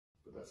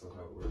That's not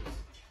how it works.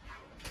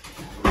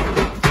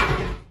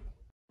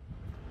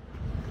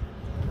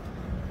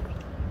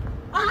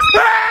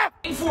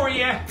 For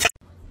you.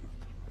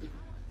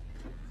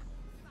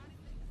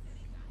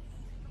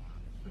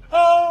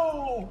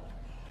 Oh!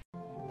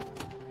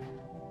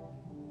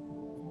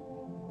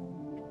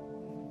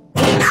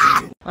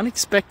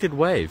 Unexpected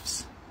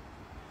waves.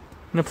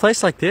 In a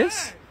place like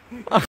this?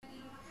 Oh.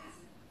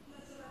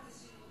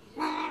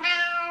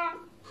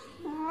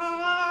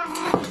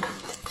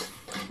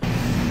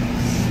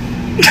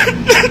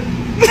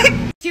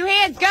 Two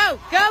hands, go!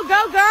 Go,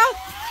 go, girl!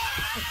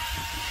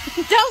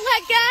 Don't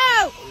let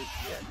go!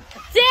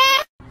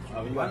 Dad!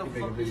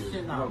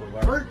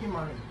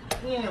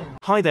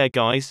 Hi there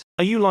guys,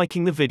 are you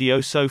liking the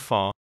video so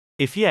far?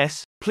 If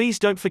yes, please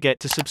don't forget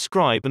to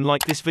subscribe and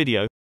like this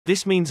video.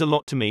 This means a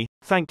lot to me,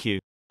 thank you.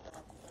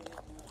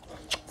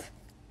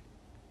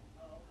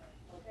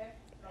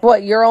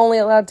 What, you're only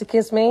allowed to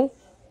kiss me?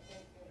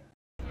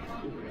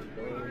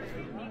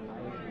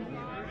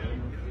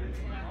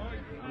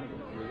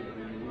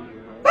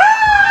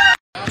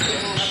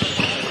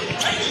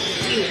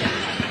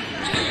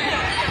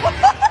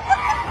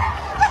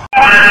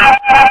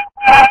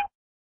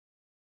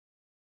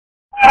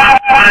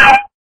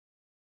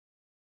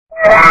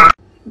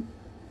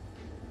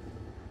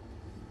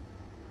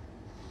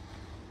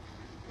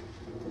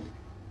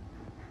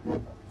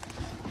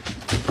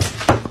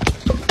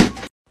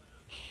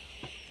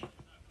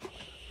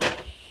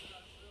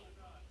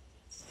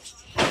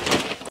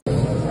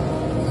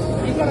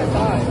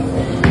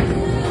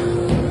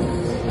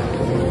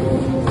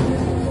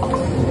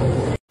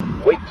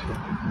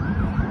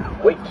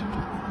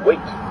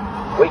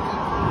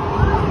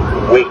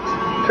 Wait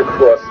to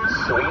cross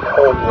Sweet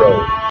Home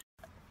Road.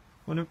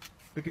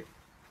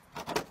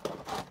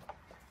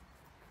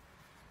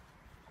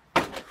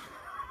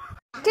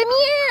 Come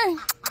here!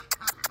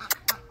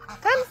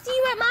 Come see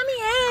what mommy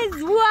is!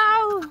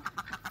 Wow!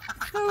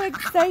 So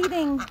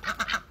exciting!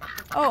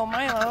 Oh,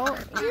 Milo,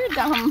 you're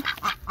dumb.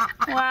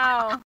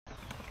 Wow.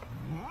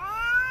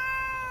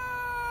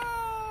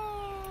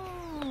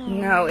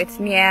 No, it's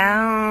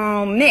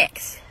meow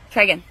mix.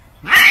 Try again.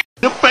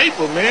 The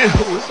paper, man.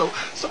 So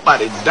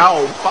somebody's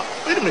dog.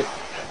 Wait a minute.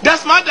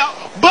 That's my dog.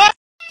 But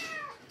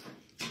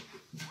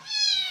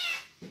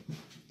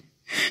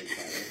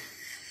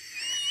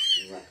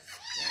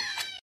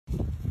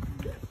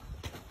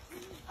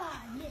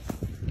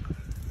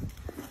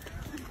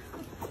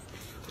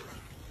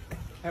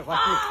Hey,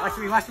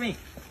 watch me.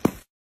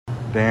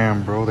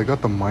 Damn, bro, they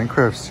got the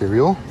Minecraft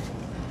cereal.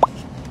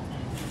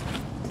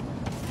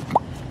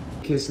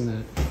 Kissing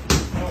it.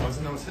 Oh,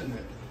 isn't that what's hitting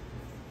it?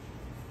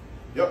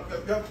 Yep.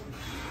 Can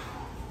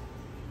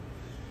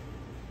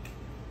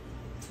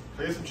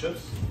I get some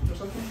chips or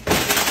something?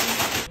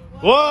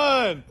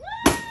 one.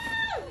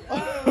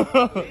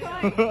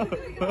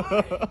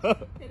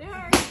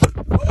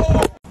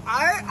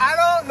 I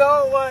don't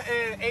know what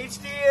an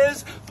HD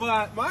is,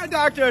 but my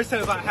doctor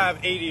says I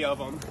have 80 of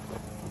them.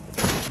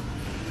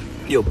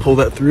 Yo, pull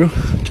that through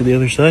to the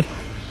other side.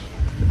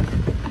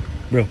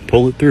 Bro,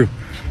 pull it through.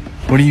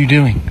 What are you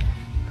doing?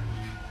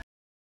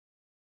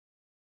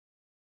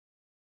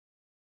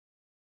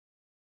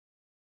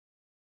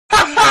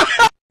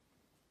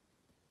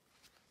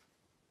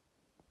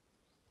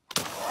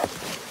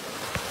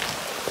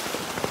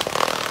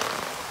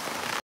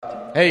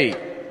 Hey,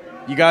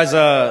 you guys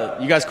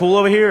cool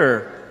over here?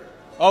 Or?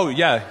 Oh,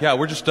 yeah,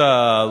 we're just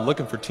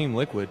looking for Team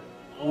Liquid.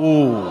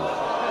 Ooh.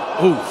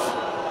 Oof.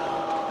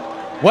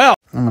 Well.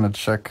 I'm gonna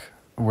check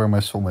where my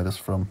soulmate is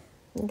from.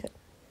 Okay.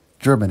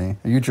 Germany.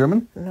 Are you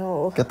German?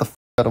 No. Get the f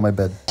out of my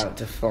bed. Out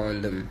to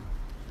find them.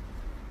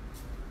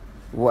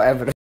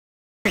 Whatever the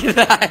f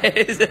that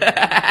is.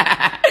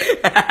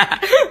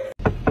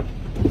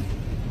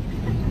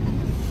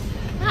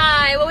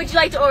 Hi, what would you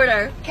like to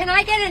order? Can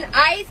I get an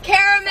ice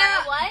caramel?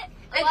 What?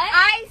 An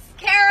ice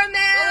caramel.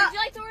 What would you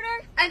like to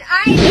order? An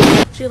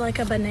ice. Would you like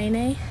a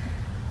banana?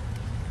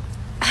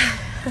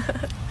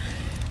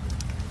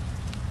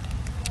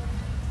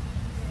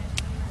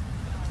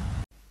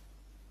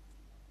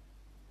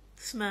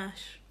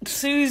 Smash.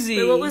 Susie.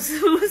 Wait, what was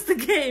the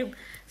game?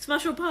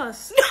 Smash or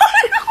pass?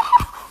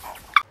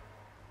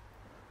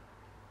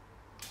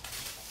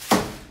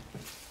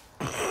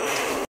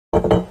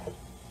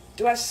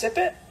 Do I sip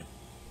it?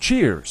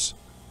 Cheers.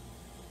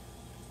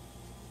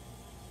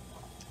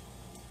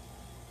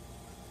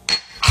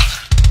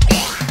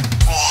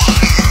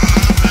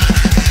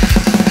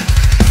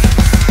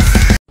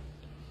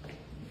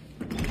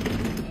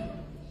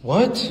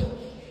 What?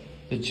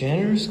 The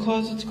janitor's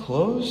closet's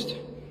closed?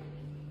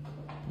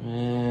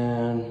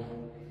 Man.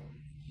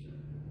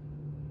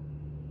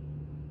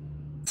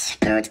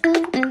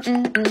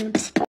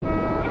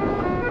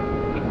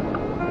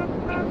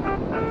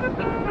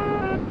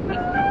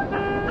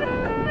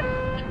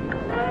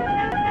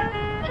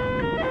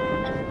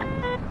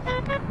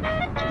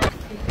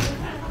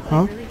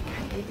 Huh?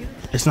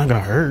 It's not gonna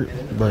hurt,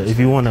 but if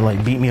you want to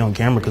like beat me on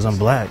camera because I'm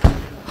black.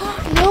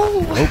 No.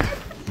 Nope.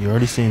 You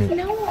already seen it.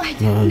 No, I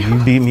No,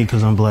 you beat me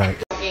because I'm black.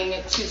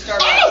 To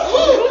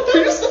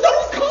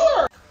Starbucks.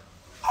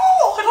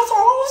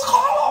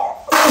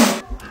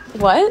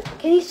 What?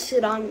 Can you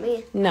sit on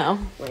me? No.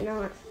 Why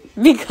not?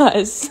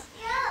 Because.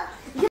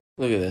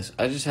 Look at this.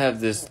 I just have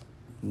this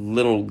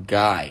little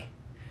guy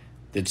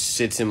that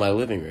sits in my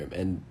living room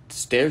and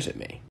stares at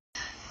me.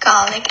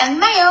 Garlic and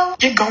mayo.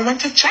 You're going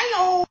to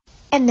jail.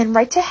 And then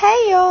right to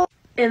hail.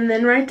 And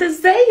then right to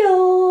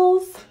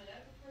sales.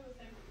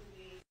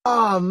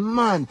 Oh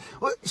man,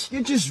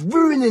 you're just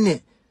ruining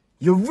it.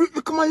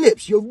 Look at my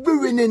lips. You're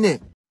ruining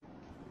it.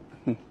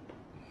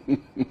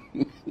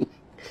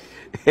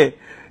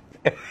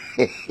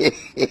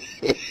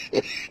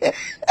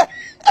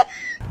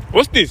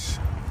 What's this?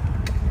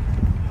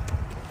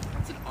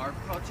 It's an art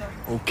project.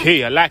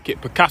 Okay, I like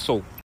it.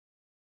 Picasso.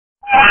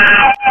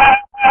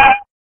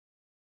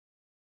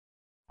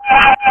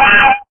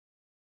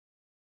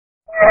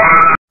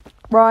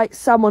 Right,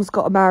 someone's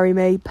got to marry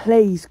me.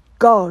 Please,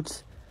 God.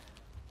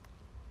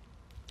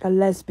 A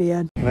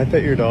lesbian. Can I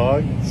pet your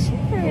dog?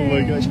 Oh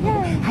my gosh.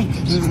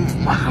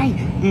 Hi.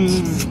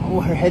 Oh,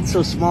 her head's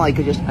so small. I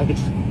could just.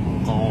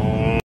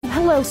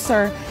 Hello,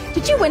 sir.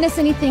 Did you witness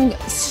anything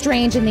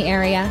strange in the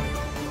area?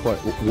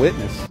 What,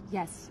 witness?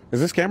 Yes. Is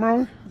this camera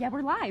on? Yeah,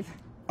 we're live.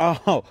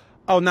 Oh,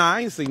 nah,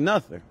 I ain't seen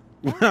nothing.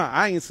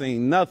 I ain't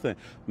seen nothing.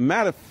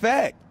 Matter of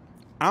fact,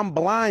 I'm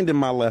blind in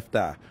my left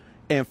eye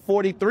and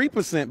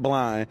 43%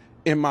 blind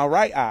in my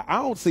right eye.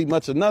 I don't see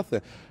much of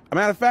nothing.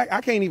 Matter of fact,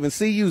 I can't even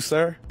see you,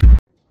 sir.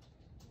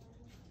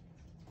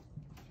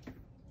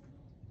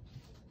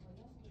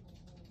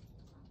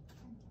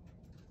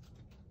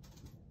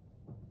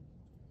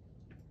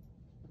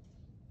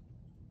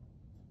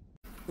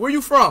 Where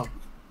you from?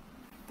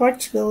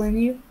 Portugal, and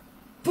you?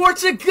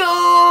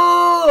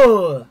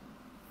 Portugal!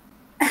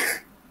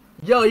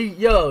 Yo, you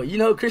know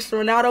who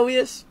Cristiano Ronaldo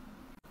is?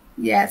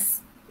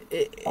 Yes.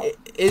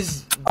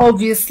 Is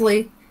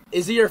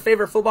he your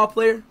favorite football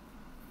player?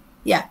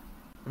 Yeah.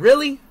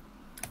 Really?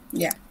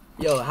 Yeah.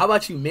 Yo, how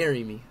about you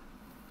marry me?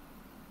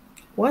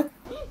 What?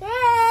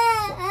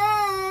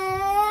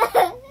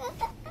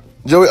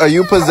 Joey, are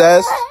you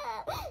possessed?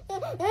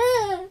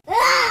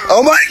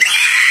 Oh my God!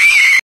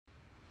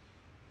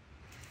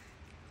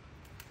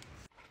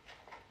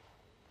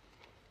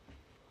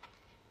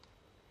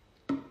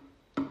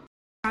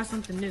 Try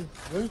something new.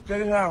 Let's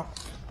check it out.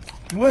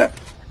 What?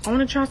 I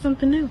want to try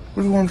something new.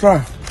 What do you want to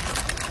try?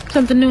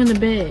 Something new in the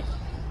bed.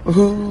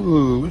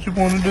 Ooh, what you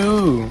want to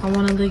do? I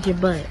want to lick your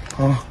butt.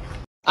 Oh.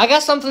 I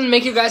got something to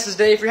make you guys'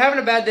 day. If you're having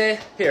a bad day,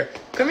 here,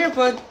 come here,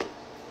 bud.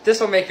 This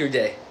will make your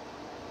day.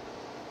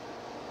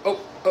 Oh.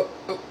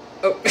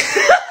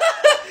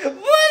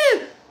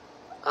 What?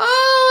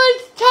 Oh,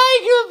 it's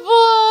Tiger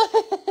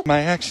Boy!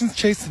 My action's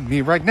chasing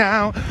me right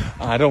now.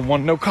 I don't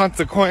want no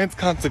consequence.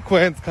 I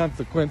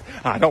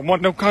don't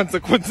want no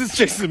consequences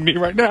chasing me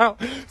right now.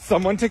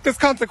 Someone take this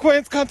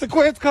consequence.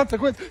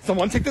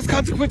 Someone take this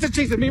consequence and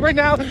chasing me right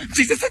now.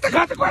 Jesus, take the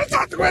consequence.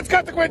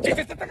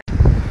 Jesus, take the...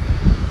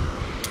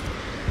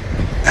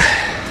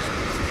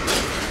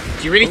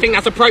 Do you really think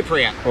that's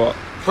appropriate? What?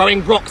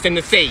 Throwing rocks in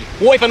the sea.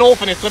 What if an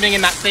orphan is swimming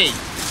in that sea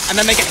and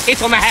then they get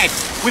hit on the head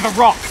with a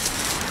rock?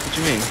 What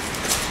do you mean?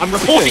 I'm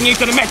reporting you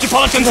to the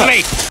Metropolitan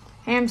Police.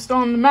 Hamster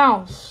on the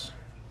mouse.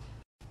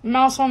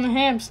 Mouse on the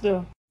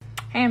hamster.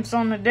 Hamster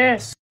on the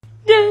desk.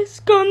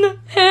 Desk on the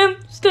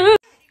hamster.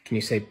 Can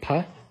you say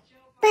pa?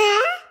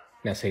 Pa.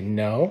 Now say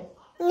no.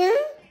 No.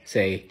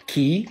 Say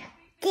key.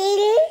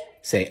 Key.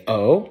 Say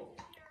o.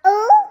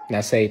 O.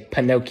 Now say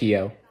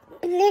Pinocchio.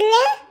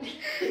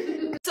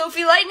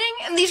 Sophie Lightning,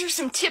 and these are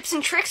some tips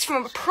and tricks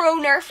from a pro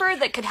nerfer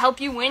that could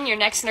help you win your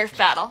next nerf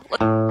battle.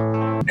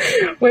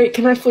 Wait,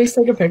 can I please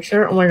take a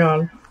picture? Oh my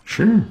god.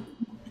 Sure.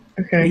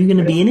 Okay. Are you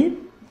gonna be in it?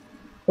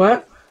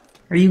 What?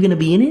 Are you gonna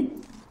be in it?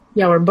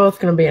 Yeah, we're both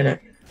gonna be in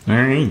it.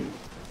 Alright.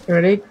 You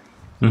ready?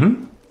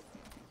 Mm-hmm.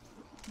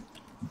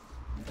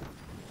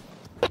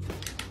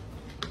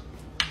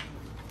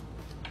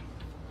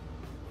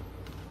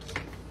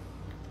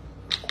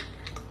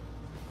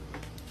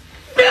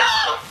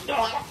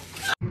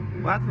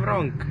 What's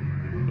wrong?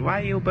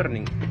 Why are you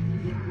burning?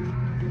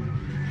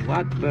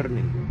 What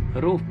burning?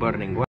 Roof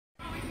burning. What?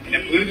 And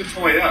it blew the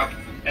toy up.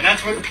 And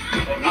that's what...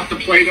 Oh, not the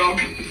Play-Doh.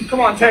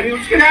 Come on, Teddy,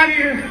 let's get out of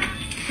here.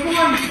 Come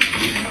on.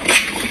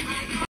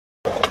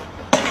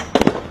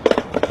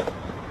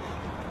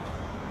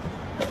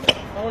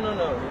 Oh, no.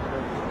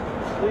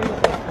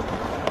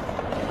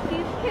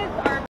 These kids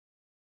are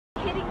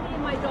hitting me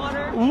and my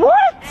daughter.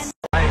 What?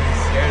 I'm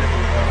scared of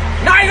you, bro.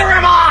 Neither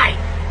am I!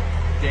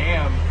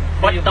 Damn.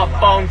 Put the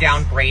phone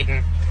down,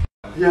 Brayden.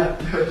 Yeah.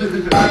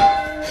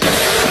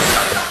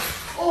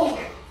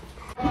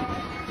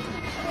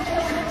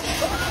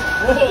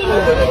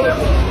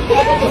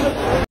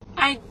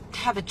 I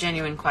have a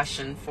genuine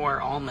question for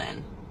all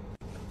men.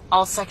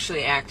 All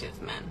sexually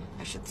active men,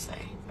 I should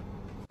say.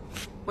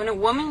 When a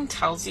woman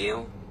tells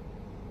you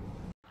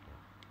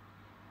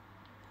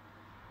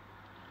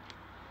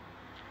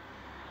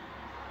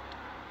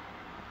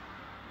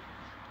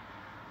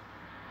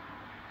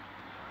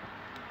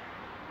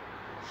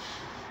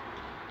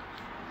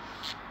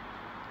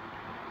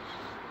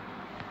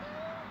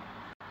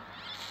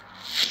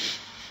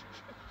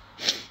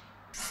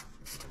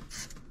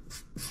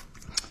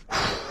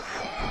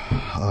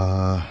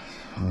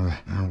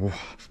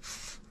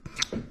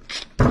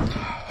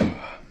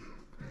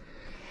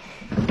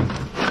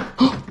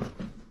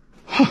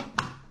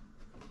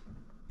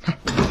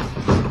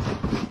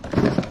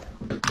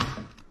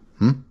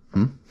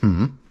Hmm?